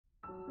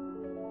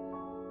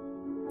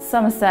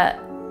Somerset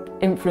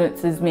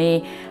influences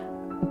me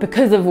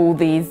because of all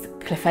these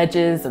cliff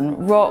edges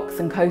and rocks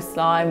and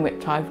coastline,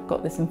 which I've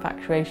got this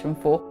infatuation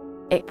for.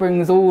 It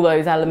brings all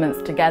those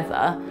elements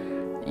together.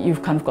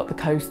 You've kind of got the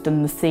coast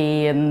and the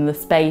sea and the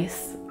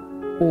space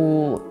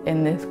all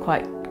in this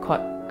quite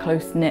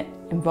close-knit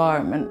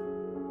environment.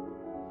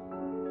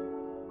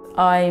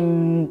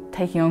 I'm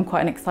taking on quite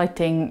an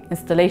exciting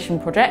installation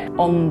project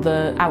on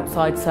the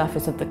outside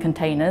surface of the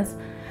containers,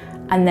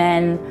 and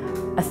then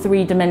a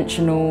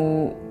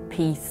three-dimensional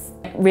piece,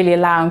 really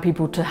allowing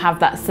people to have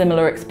that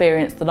similar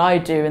experience that I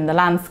do in the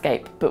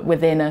landscape, but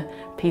within a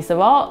piece of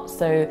art.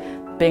 So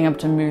being able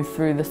to move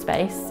through the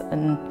space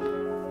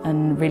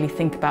and really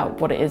think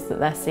about what it is that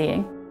they're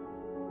seeing.